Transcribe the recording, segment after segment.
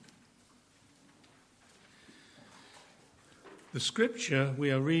The scripture we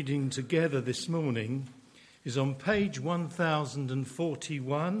are reading together this morning is on page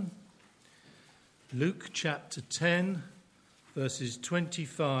 1041, Luke chapter 10, verses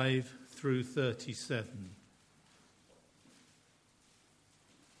 25 through 37.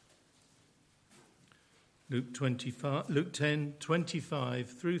 Luke 10, 25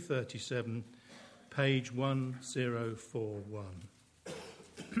 through 37, page 1041.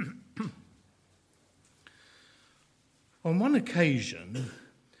 On one occasion,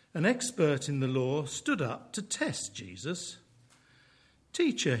 an expert in the law stood up to test Jesus.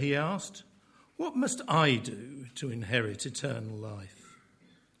 "Teacher," he asked, "what must I do to inherit eternal life?"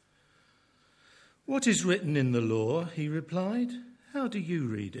 "What is written in the law?" he replied. "How do you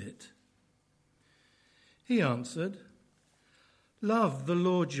read it?" He answered, "Love the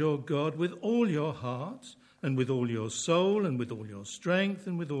Lord your God with all your heart and with all your soul and with all your strength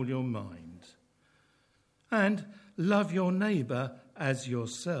and with all your mind. And love your neighbour as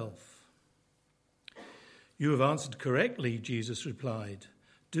yourself." "You have answered correctly," Jesus replied.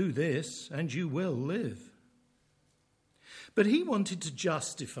 "Do this and you will live." But he wanted to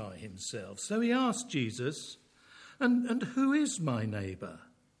justify himself, so he asked Jesus, And who is my neighbour?"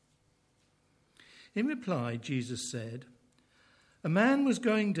 In reply, Jesus said, "A man was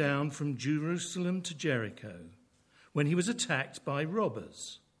going down from Jerusalem to Jericho when he was attacked by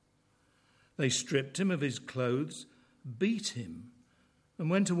robbers. They stripped him of his clothes, beat him, and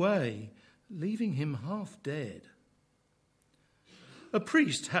went away, leaving him half dead. A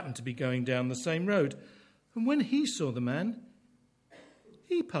priest happened to be going down the same road, and when he saw the man,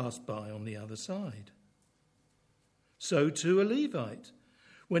 he passed by on the other side. So too a Levite,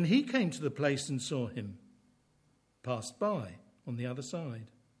 when he came to the place and saw him, passed by on the other side.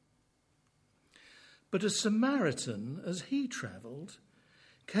 But a Samaritan, as he travelled,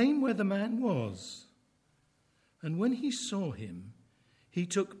 came where the man was, and when he saw him, he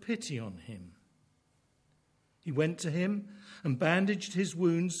took pity on him. He went to him and bandaged his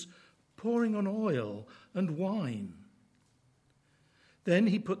wounds, pouring on oil and wine. Then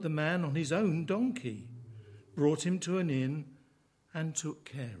he put the man on his own donkey, brought him to an inn, and took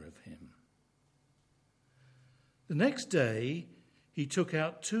care of him. The next day he took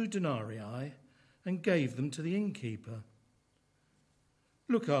out 2 denarii and gave them to the innkeeper.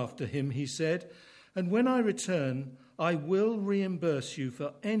 'Look after him,' he said, 'and when I return, I will reimburse you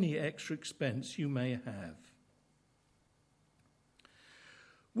for any extra expense you may have.'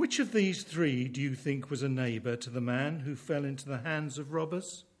 Which of these 3 do you think was a neighbour to the man who fell into the hands of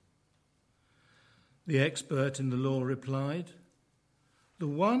robbers?" The expert in the law replied, "The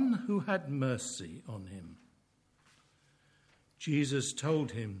one who had mercy on him." Jesus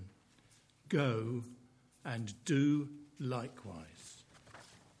told him, "Go and do likewise."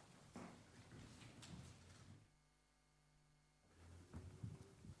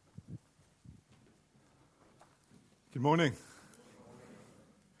 Good morning.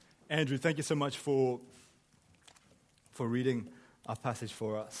 Andrew, thank you so much for reading our passage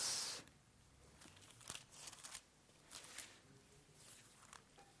for us.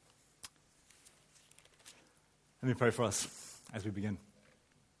 Let me pray for us as we begin.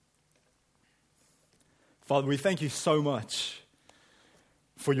 Father, we thank you so much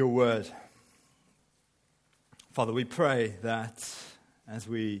for your word. Father, we pray that as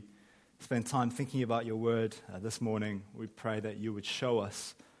we spend time thinking about your word this morning, we pray that you would show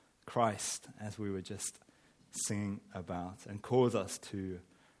us Christ as we were just singing about, and cause us to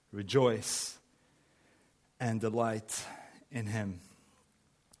rejoice and delight in him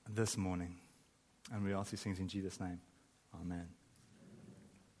this morning. And we ask these things in Jesus' name. Amen.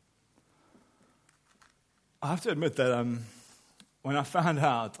 I have to admit that when I found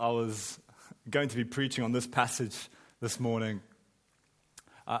out I was going to be preaching on this passage this morning,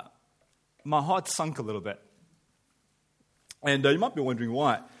 my heart sunk a little bit. And you might be wondering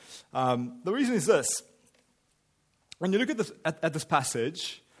why. The reason is this. When you look at this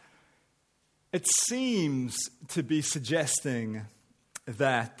passage, it seems to be suggesting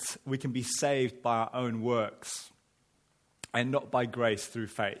that we can be saved by our own works and not by grace through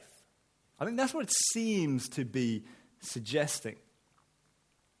faith. I think that's what it seems to be suggesting.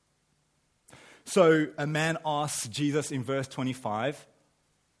 So a man asks Jesus in verse 25,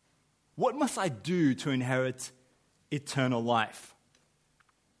 "What must I do to inherit eternal life?"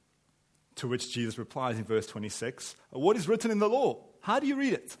 To which Jesus replies in verse 26, "What is written in the law? How do you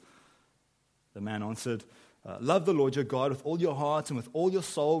read it?" The man answered, "Love the Lord your God with all your heart and with all your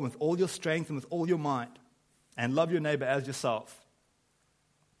soul and with all your strength and with all your mind, and love your neighbor as yourself."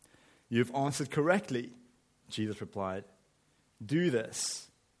 "You've answered correctly," Jesus replied. "Do this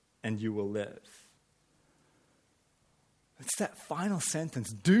and you will live." It's that final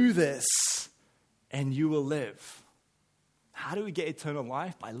sentence, do this and you will live. How do we get eternal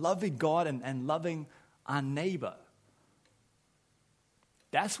life? By loving God and loving our neighbor.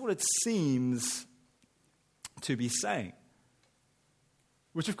 That's what it seems to be saying.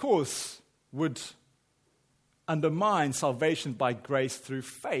 Which, of course, would undermine salvation by grace through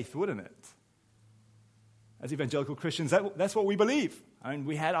faith, wouldn't it? As evangelical Christians, that's what we believe. I mean,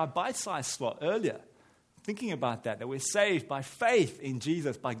 we had our bite-sized slot earlier, thinking about that we're saved by faith in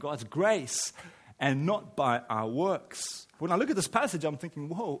Jesus, by God's grace, and not by our works. When I look at this passage, I'm thinking,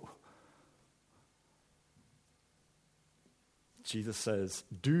 whoa. Jesus says,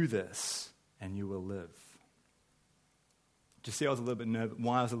 do this and you will live. Do you see why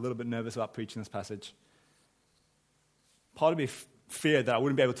I was a little bit nervous about preaching this passage? Part of me feared that I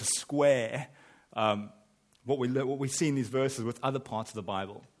wouldn't be able to square what we see in these verses with other parts of the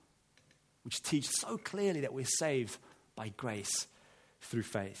Bible, which teach so clearly that we're saved by grace through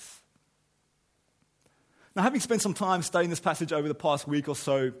faith. Now, having spent some time studying this passage over the past week or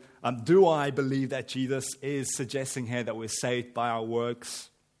so, do I believe that Jesus is suggesting here that we're saved by our works?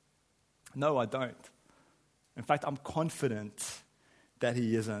 No, I don't. In fact, I'm confident that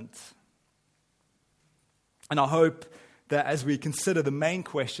he isn't. And I hope that as we consider the main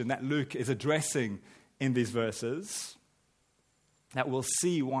question that Luke is addressing in these verses, that we'll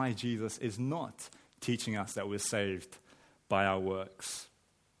see why Jesus is not teaching us that we're saved by our works.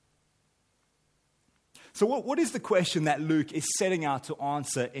 So what is the question that Luke is setting out to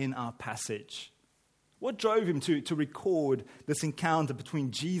answer in our passage? What drove him to record this encounter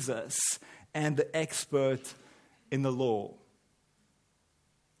between Jesus and the expert in the law?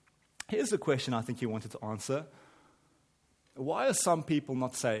 Here's the question I think he wanted to answer. Why are some people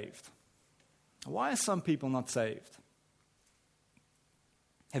not saved? Why are some people not saved?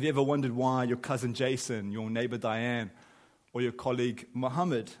 Have you ever wondered why your cousin Jason, your neighbor Diane, or your colleague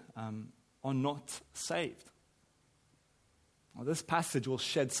Muhammad are not saved? Well, this passage will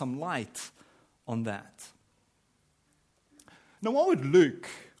shed some light on that. Now, why would Luke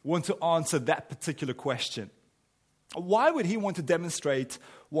want to answer that particular question? Why would he want to demonstrate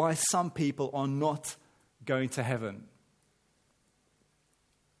why some people are not going to heaven?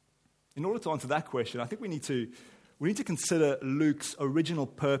 In order to answer that question, I think we need to consider Luke's original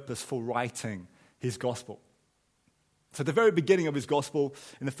purpose for writing his gospel. So at the very beginning of his gospel,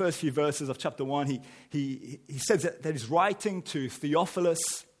 in the first few verses of chapter 1, he says that he's writing to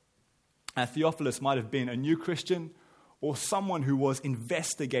Theophilus. Theophilus might have been a new Christian or someone who was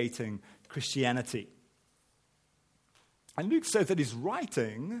investigating Christianity. And Luke says that he's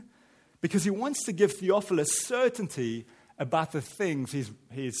writing because he wants to give Theophilus certainty about the things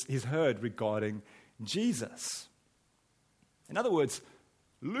he's heard regarding Jesus. In other words,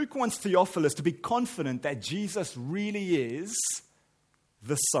 Luke wants Theophilus to be confident that Jesus really is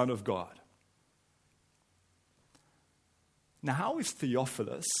the Son of God. Now, how is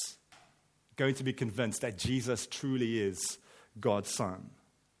Theophilus going to be convinced that Jesus truly is God's Son?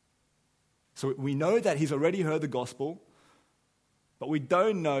 So we know that he's already heard the gospel, but we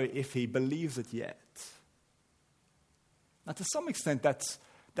don't know if he believes it yet. Now, to some extent,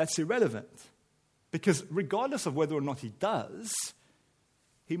 that's irrelevant, because regardless of whether or not he does,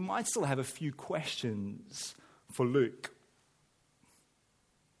 he might still have a few questions for Luke.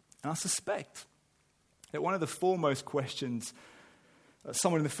 And I suspect that one of the foremost questions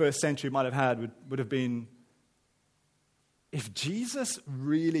someone in the first century might have had would have been, if Jesus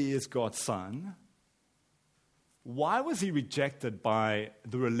really is God's Son, why was he rejected by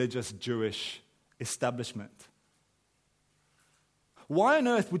the religious Jewish establishment? Why on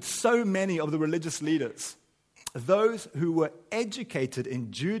earth would so many of the religious leaders, those who were educated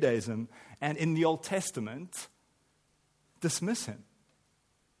in Judaism and in the Old Testament, dismiss him?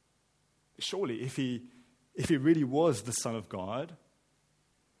 Surely, if he really was the Son of God,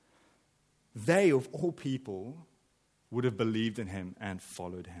 they, of all people, would have believed in him and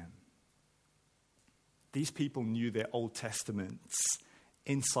followed him. These people knew their Old Testaments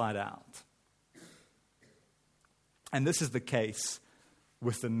inside out. And this is the case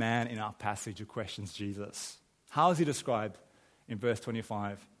with the man in our passage who questions Jesus. How is he described in verse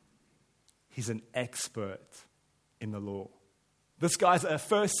 25? He's an expert in the law. This guy's a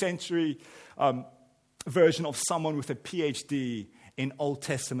first century version of someone with a PhD in Old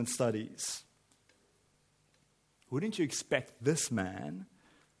Testament studies. Wouldn't you expect this man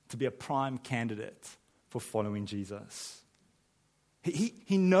to be a prime candidate for following Jesus?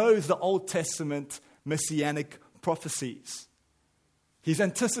 He knows the Old Testament messianic prophecies. He's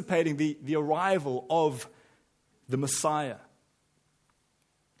anticipating the arrival of the Messiah.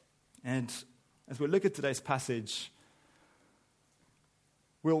 And as we look at today's passage,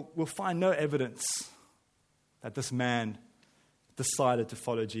 we'll find no evidence that this man decided to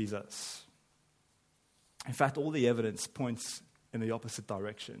follow Jesus. In fact, all the evidence points in the opposite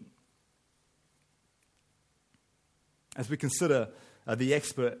direction. As we consider the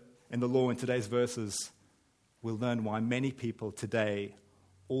expert in the law in today's verses, we'll learn why many people today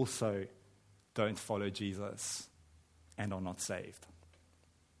also don't follow Jesus and are not saved.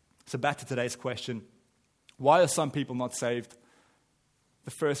 So back to today's question, why are some people not saved?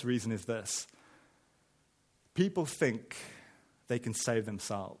 The first reason is this: people think they can save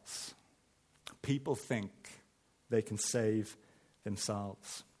themselves. People think they can save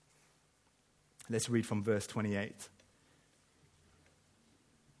themselves. Let's read from verse 28.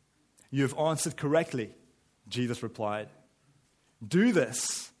 "You have answered correctly," Jesus replied. "Do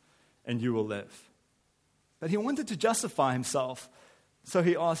this, and you will live." But he wanted to justify himself, so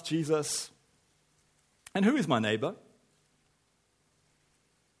he asked Jesus, "And who is my neighbor?"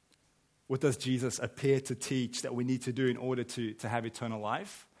 What does Jesus appear to teach that we need to do in order to have eternal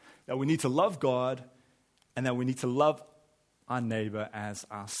life? That we need to love God, and that we need to love our neighbor as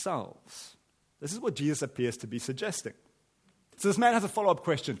ourselves. This is what Jesus appears to be suggesting. So this man has a follow-up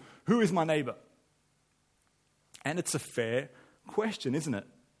question: who is my neighbor? And it's a fair question, isn't it?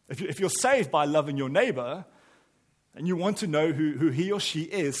 If you're saved by loving your neighbor, and you want to know who he or she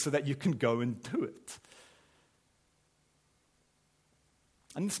is so that you can go and do it.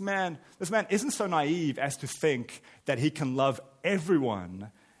 And this man isn't so naive as to think that he can love everyone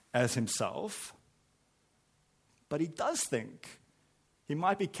as himself, but he does think he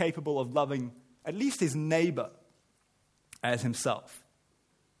might be capable of loving at least his neighbor as himself.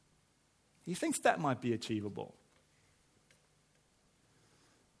 He thinks that might be achievable.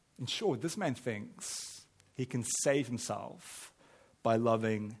 In short, this man thinks he can save himself by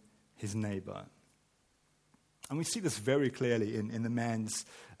loving his neighbor. And we see this very clearly in the man's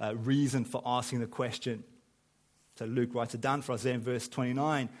reason for asking the question. So Luke writes it down for us there in verse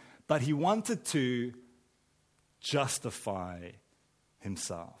 29. But he wanted to justify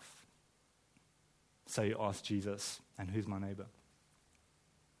himself. So he asked Jesus, "And who's my neighbor?"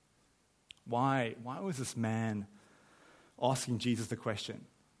 Why was this man asking Jesus the question?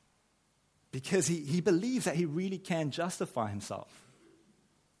 Because he believes that he really can justify himself.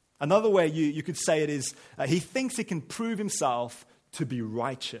 Another way you could say it is, he thinks he can prove himself to be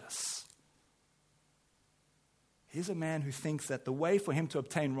righteous. Here's a man who thinks that the way for him to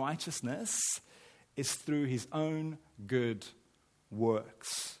obtain righteousness is through his own good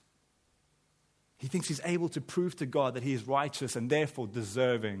works. He thinks he's able to prove to God that he is righteous and therefore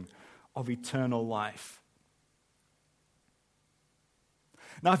deserving of eternal life.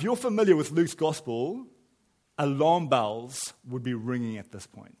 Now, if you're familiar with Luke's gospel, alarm bells would be ringing at this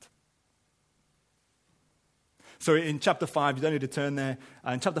point. So in chapter 5, you don't need to turn there.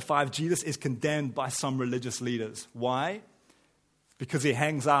 In chapter 5, Jesus is condemned by some religious leaders. Why? Because he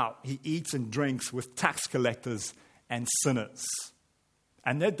hangs out, he eats and drinks with tax collectors and sinners.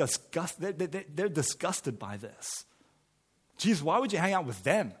 And they're disgusted by this. Jesus, why would you hang out with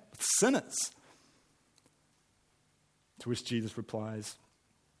them, with sinners? To which Jesus replies,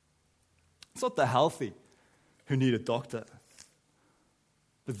 "It's not the healthy who need a doctor,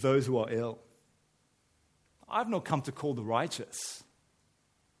 but those who are ill. I've not come to call the righteous,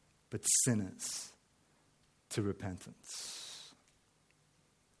 but sinners to repentance."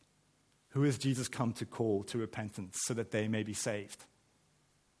 Who has Jesus come to call to repentance so that they may be saved?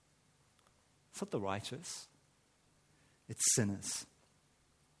 It's not the righteous, it's sinners.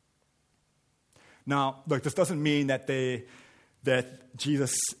 Now, look, this doesn't mean that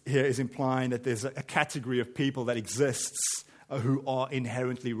Jesus here is implying that there's a category of people that exists who are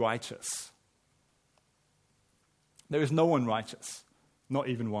inherently righteous. There is no one righteous, not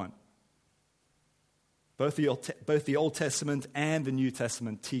even one. Both the Old Testament and the New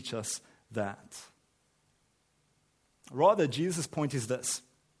Testament teach us that. Rather, Jesus' point is this: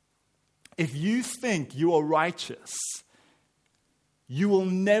 if you think you are righteous, you will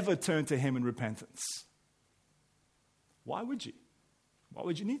never turn to him in repentance. Why would you? Why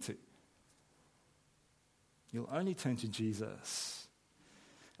would you need to? You'll only turn to Jesus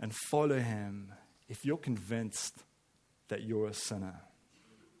and follow him if you're convinced that you're a sinner.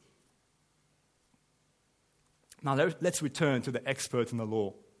 Now let's return to the expert in the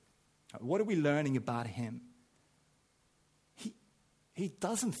law. What are we learning about him? He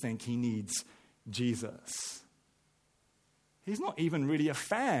doesn't think he needs Jesus. He's not even really a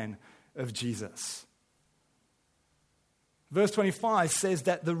fan of Jesus. Verse 25 says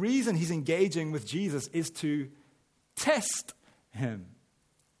that the reason he's engaging with Jesus is to test him.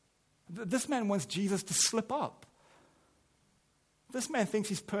 This man wants Jesus to slip up, This man thinks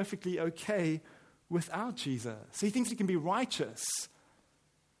he's perfectly okay without Jesus. He thinks he can be righteous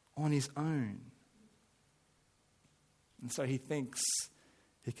on his own. And so he thinks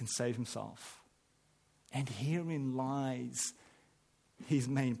he can save himself. And herein lies his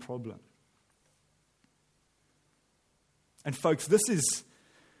main problem. And folks, this is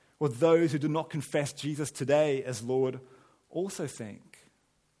what those who do not confess Jesus today as Lord also think.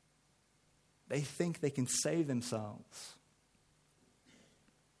 They think they can save themselves.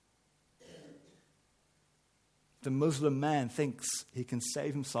 The Muslim man thinks he can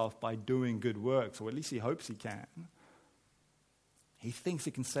save himself by doing good works, or at least he hopes he can. He thinks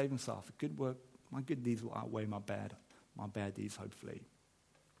he can save himself. Good work, my good deeds will outweigh my bad deeds, hopefully.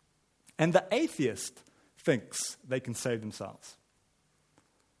 And the atheist thinks they can save themselves.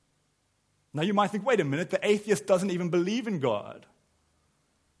 Now you might think, wait a minute, the atheist doesn't even believe in God.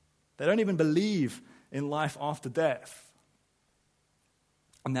 They don't even believe in life after death.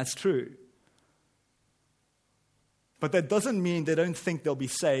 And that's true. But that doesn't mean they don't think they'll be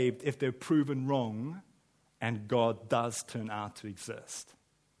saved if they're proven wrong and God does turn out to exist.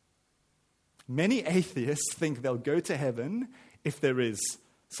 Many atheists think they'll go to heaven if there is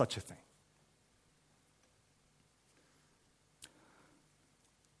such a thing.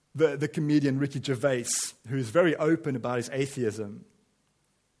 The comedian Ricky Gervais, who's very open about his atheism,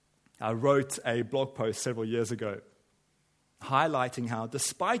 wrote a blog post several years ago highlighting how,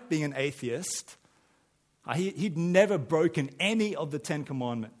 despite being an atheist, he'd never broken any of the 10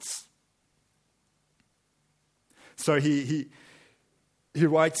 Commandments. So he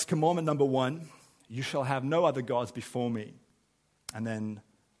writes commandment number 1, you shall have no other gods before me. And then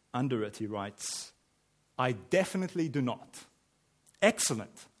under it he writes, I definitely do not.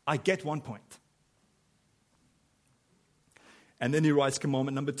 Excellent. I get 1 point. And then he writes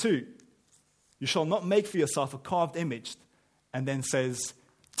commandment number 2, you shall not make for yourself a carved image. And then says,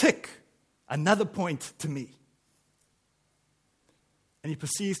 tick, another point to me. And he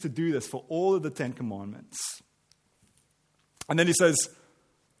proceeds to do this for all of the 10 Commandments. And then he says,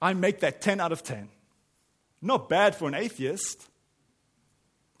 I make that 10 out of 10. Not bad for an atheist.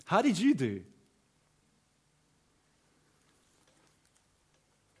 How did you do?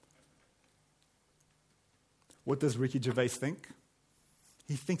 What does Ricky Gervais think?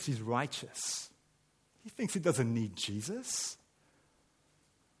 He thinks he's righteous. He thinks he doesn't need Jesus.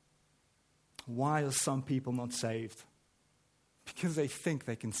 Why are some people not saved? Because they think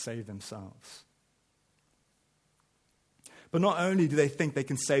they can save themselves. But not only do they think they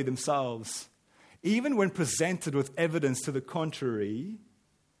can save themselves, even when presented with evidence to the contrary,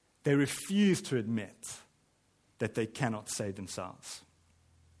 they refuse to admit that they cannot save themselves.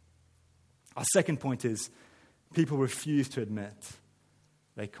 Our second point is people refuse to admit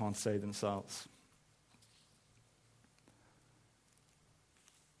they can't save themselves.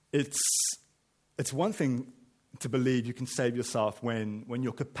 It's one thing to believe you can save yourself when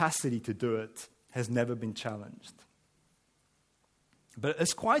your capacity to do it has never been challenged. But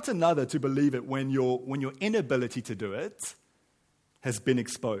it's quite another to believe it when your inability to do it has been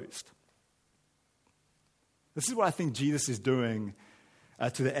exposed. This is what I think Jesus is doing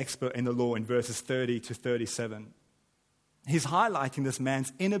to the expert in the law in verses 30 to 37. He's highlighting this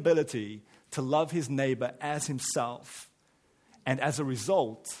man's inability to love his neighbor as himself, and as a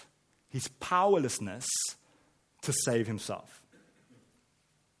result, his powerlessness to save himself.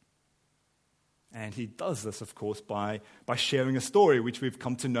 And he does this, of course, by sharing a story which we've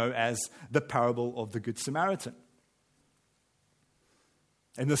come to know as the parable of the Good Samaritan.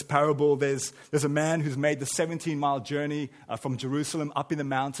 In this parable, there's a man who's made the 17-mile journey from Jerusalem up in the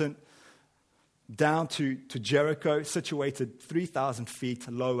mountain down to Jericho, situated 3,000 feet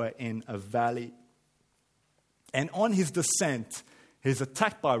lower in a valley. And on his descent, he's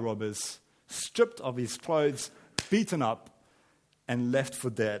attacked by robbers, stripped of his clothes, beaten up, and left for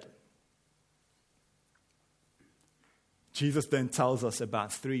dead. Jesus then tells us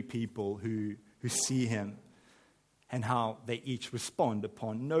about 3 people who see him and how they each respond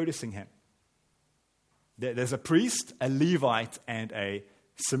upon noticing him. There's a priest, a Levite, and a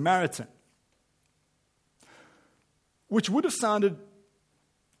Samaritan, which would have sounded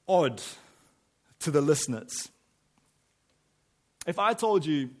odd to the listeners. If I told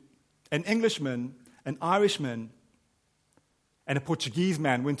you an Englishman, an Irishman, and a Portuguese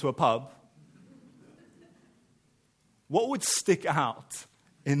man went to a pub, what would stick out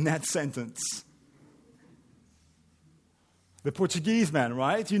in that sentence? The Portuguese man,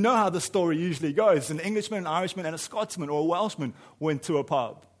 right? You know how the story usually goes. An Englishman, an Irishman, and a Scotsman or a Welshman went to a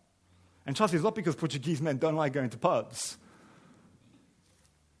pub. And trust me, it's not because Portuguese men don't like going to pubs.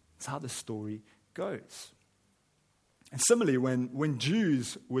 It's how the story goes. And similarly, when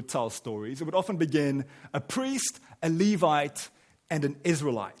Jews would tell stories, it would often begin a priest, a Levite, and an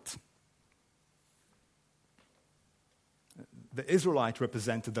Israelite. The Israelite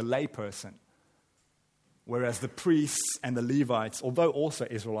represented the layperson, whereas the priests and the Levites, although also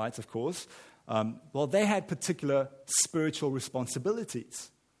Israelites, of course, they had particular spiritual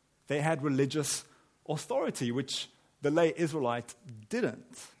responsibilities. They had religious authority, which the lay Israelite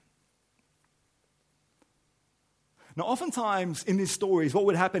didn't. Now, oftentimes in these stories, what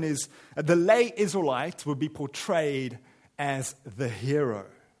would happen is the lay Israelite would be portrayed as the hero.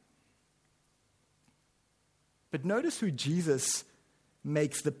 But notice who Jesus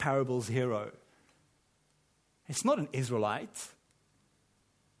makes the parable's hero. It's not an Israelite.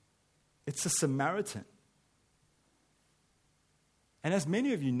 It's a Samaritan. And as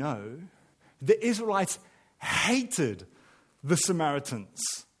many of you know, the Israelites hated the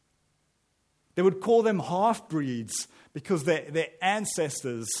Samaritans. They would call them half-breeds because their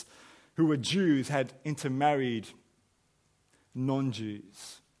ancestors, who were Jews, had intermarried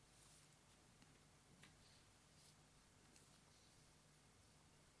non-Jews.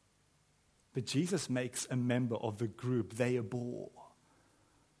 But Jesus makes a member of the group they abhor.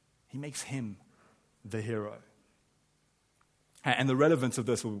 He makes him the hero. And the relevance of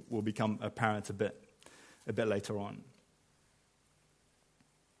this will become apparent a bit later on.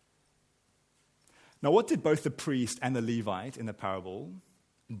 Now, what did both the priest and the Levite in the parable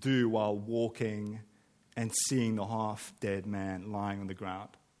do while walking and seeing the half-dead man lying on the ground?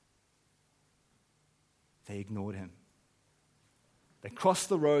 They ignored him. They crossed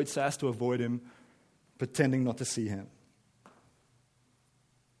the road so as to avoid him, pretending not to see him.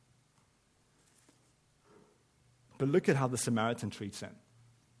 But look at how the Samaritan treats him.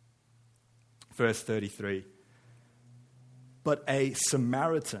 Verse 33. But a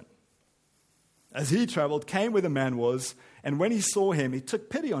Samaritan, as he traveled, came where the man was, and when he saw him, he took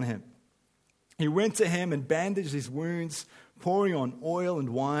pity on him. He went to him and bandaged his wounds, pouring on oil and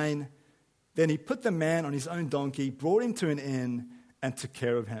wine. Then he put the man on his own donkey, brought him to an inn, and took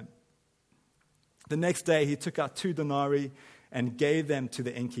care of him. The next day he took out 2 denarii and gave them to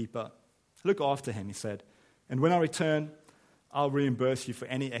the innkeeper. Look after him, he said, and when I return, I'll reimburse you for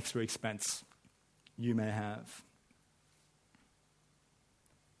any extra expense you may have.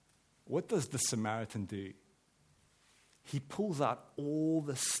 What does the Samaritan do? He pulls out all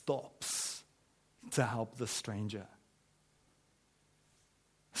the stops to help the stranger.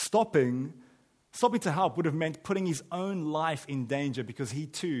 Stopping to help would have meant putting his own life in danger because he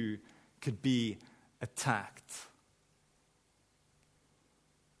too could be attacked.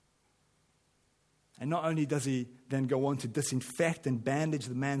 And not only does he then go on to disinfect and bandage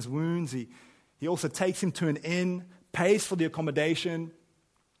the man's wounds, he also takes him to an inn, pays for the accommodation,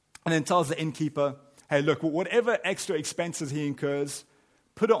 and then tells the innkeeper, hey, look, whatever extra expenses he incurs,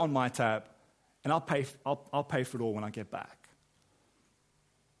 put it on my tab, and I'll pay for it all when I get back.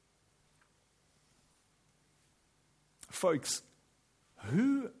 Folks,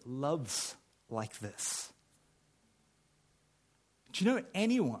 who loves like this? Do you know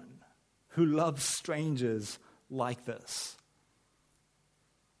anyone who loves strangers like this?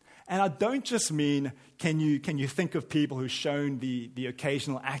 And I don't just mean, can you think of people who've shown the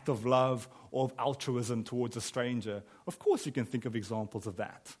occasional act of love or of altruism towards a stranger? Of course you can think of examples of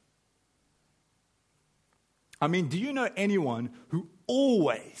that. I mean, do you know anyone who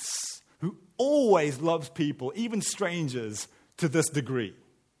always loves people, even strangers, to this degree?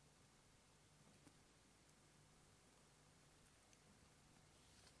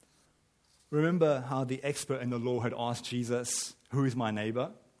 Remember how the expert in the law had asked Jesus, who is my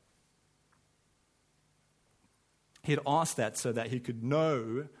neighbor? He had asked that so that he could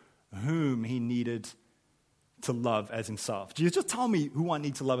know whom he needed to love as himself. Jesus, just tell me who I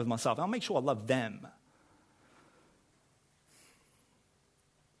need to love as myself. I'll make sure I love them.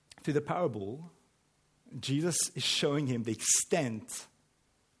 Through the parable, Jesus is showing him the extent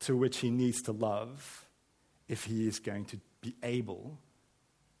to which he needs to love if he is going to be able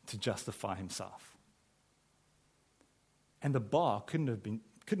to justify himself. And the bar couldn't have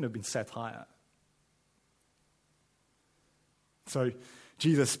been set higher. So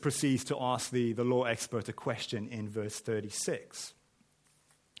Jesus proceeds to ask the law expert a question in verse 36.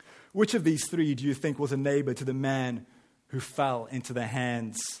 Which of these 3 do you think was a neighbor to the man who fell into the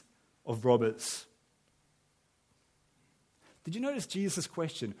hands of robbers? Did you notice Jesus'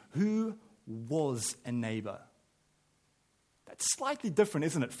 question? Who was a neighbor? That's slightly different,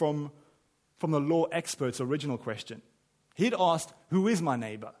 isn't it, from the law expert's original question. He'd asked, who is my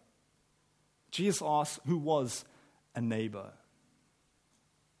neighbor? Jesus asked, who was a neighbor?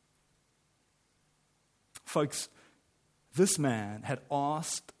 Folks, This man had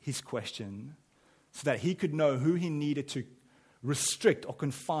asked his question so that he could know who he needed to restrict or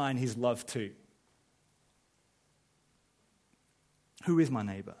confine his love to. Who is my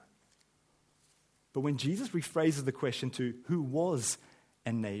neighbor? But when Jesus rephrases the question to who was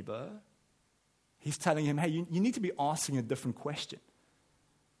a neighbor, he's telling him, hey, you need to be asking a different question.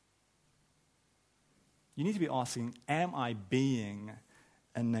 You need to be asking, am I being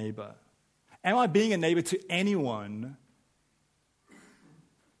a neighbor? Am I being a neighbor to anyone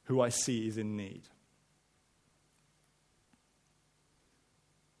who I see is in need?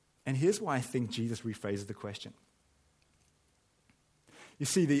 And here's why I think Jesus rephrases the question. You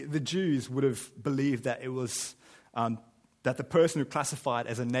see, the Jews would have believed that it was that the person who classified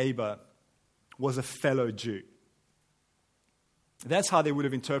as a neighbor was a fellow Jew. That's how they would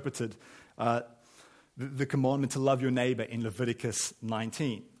have interpreted the commandment to love your neighbor in Leviticus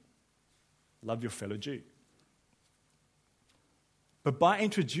 19. Love your fellow Jew. But by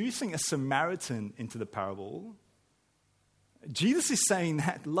introducing a Samaritan into the parable, Jesus is saying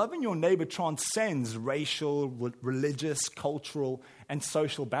that loving your neighbor transcends racial, religious, cultural, and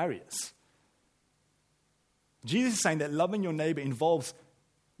social barriers. Jesus is saying that loving your neighbor involves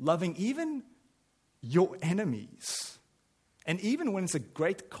loving even your enemies, and even when it's a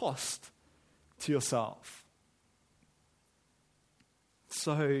great cost to yourself.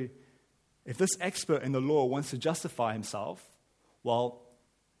 So, if this expert in the law wants to justify himself, well,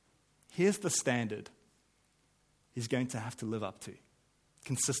 here's the standard he's going to have to live up to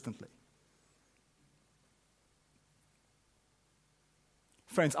consistently.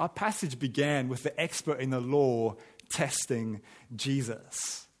 Friends, our passage began with the expert in the law testing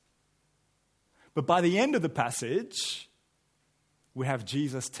Jesus. But by the end of the passage, we have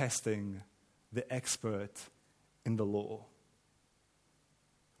Jesus testing the expert in the law.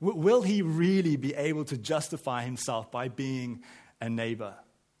 Will he really be able to justify himself by being a neighbor?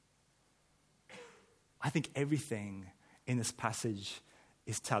 I think everything in this passage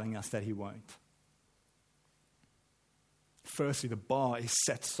is telling us that he won't. Firstly, the bar is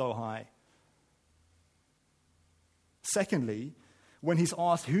set so high. Secondly, when he's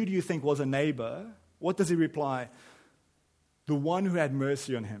asked, who do you think was a neighbor? What does he reply? The one who had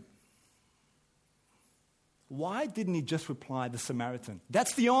mercy on him. Why didn't he just reply the Samaritan?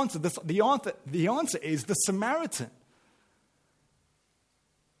 That's the answer. The answer is the Samaritan.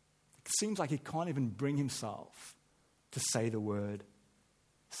 It seems like he can't even bring himself to say the word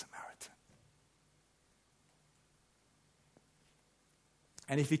Samaritan.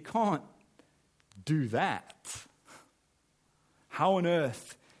 And if he can't do that, how on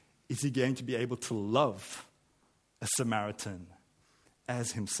earth is he going to be able to love a Samaritan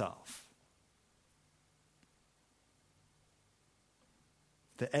as himself?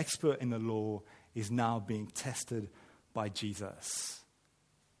 The expert in the law is now being tested by Jesus.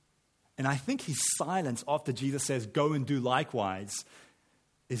 And I think his silence after Jesus says, go and do likewise,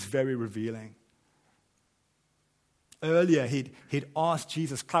 is very revealing. Earlier, he'd asked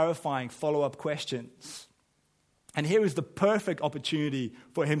Jesus clarifying follow-up questions. And here is the perfect opportunity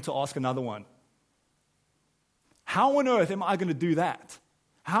for him to ask another one. How on earth am I going to do that?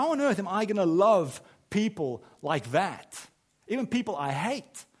 How on earth am I going to love people like that? Even people I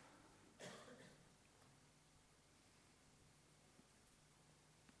hate.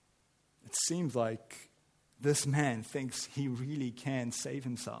 It seems like this man thinks he really can save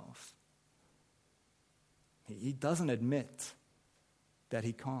himself. He doesn't admit that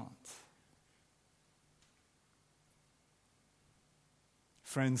he can't.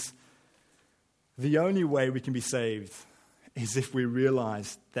 Friends, the only way we can be saved is if we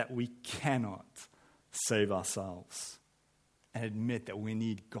realize that we cannot save ourselves and admit that we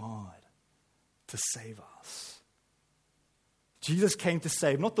need God to save us. Jesus came to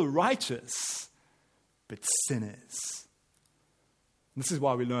save not the righteous, but sinners. And this is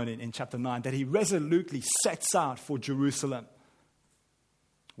why we learn in chapter 9 that he resolutely sets out for Jerusalem,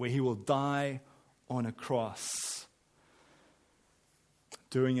 where he will die on a cross,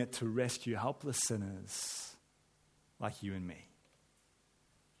 doing it to rescue helpless sinners like you and me.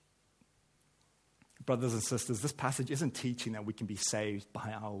 Brothers and sisters, this passage isn't teaching that we can be saved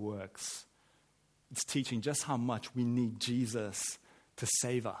by our works. It's teaching just how much we need Jesus to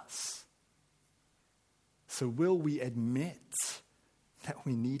save us. So will we admit that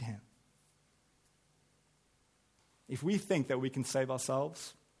we need him? If we think that we can save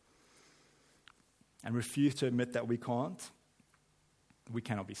ourselves and refuse to admit that we can't, we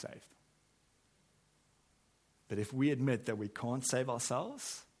cannot be saved. But if we admit that we can't save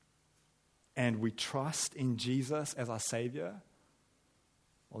ourselves and we trust in Jesus as our Savior,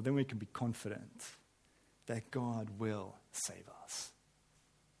 well, then we can be confident that God will save us.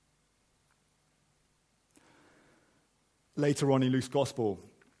 Later on in Luke's Gospel,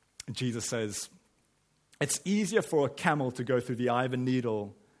 Jesus says, it's easier for a camel to go through the eye of a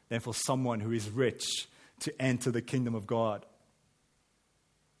needle than for someone who is rich to enter the kingdom of God.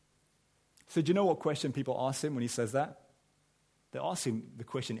 So do you know what question people ask him when he says that? They ask him the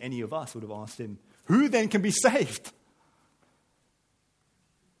question any of us would have asked him, who then can be saved?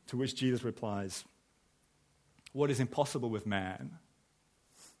 To which Jesus replies, what is impossible with man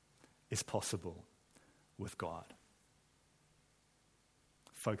is possible with God.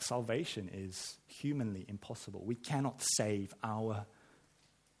 Folks, salvation is humanly impossible. We cannot save ourselves.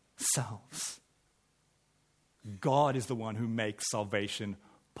 God is the one who makes salvation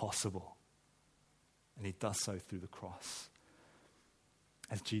possible. And he does so through the cross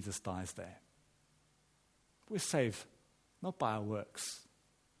as Jesus dies there. We're saved not by our works,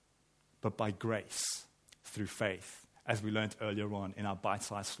 but by grace through faith, as we learned earlier on in our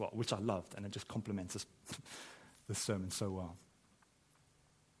bite-sized slot, which I loved, and it just complements the sermon so well.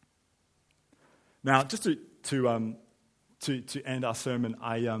 Now, just to end our sermon,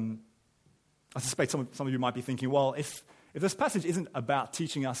 I suspect some of you might be thinking, well, if this passage isn't about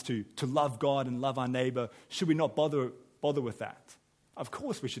teaching us to love God and love our neighbor, should we not bother with that? Of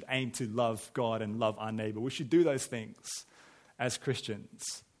course we should aim to love God and love our neighbor. We should do those things as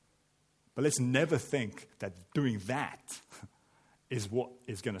Christians. But let's never think that doing that is what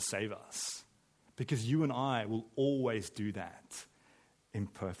is going to save us. Because you and I will always do that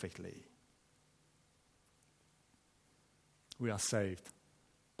imperfectly. We are saved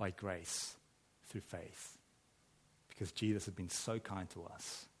by grace through faith because Jesus has been so kind to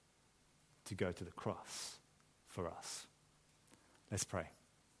us to go to the cross for us. Let's pray.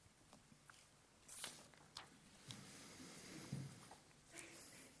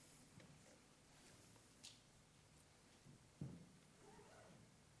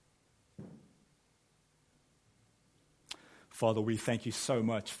 Father, we thank you so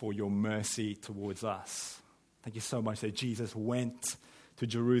much for your mercy towards us. Thank you so much that Jesus went to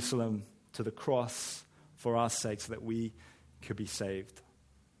Jerusalem, to the cross for our sake so that we could be saved.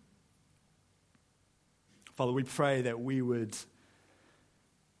 Father, we pray that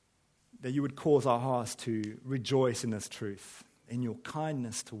you would cause our hearts to rejoice in this truth, in your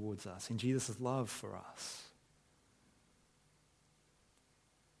kindness towards us, in Jesus' love for us.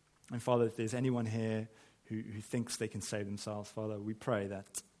 And Father, if there's anyone here who thinks they can save themselves, Father, we pray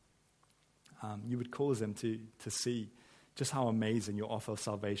that you would cause them to see just how amazing your offer of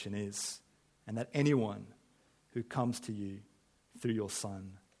salvation is, and that anyone who comes to you through your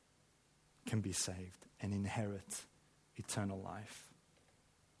Son can be saved and inherit eternal life.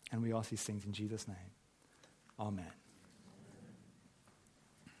 And we ask these things in Jesus' name. Amen.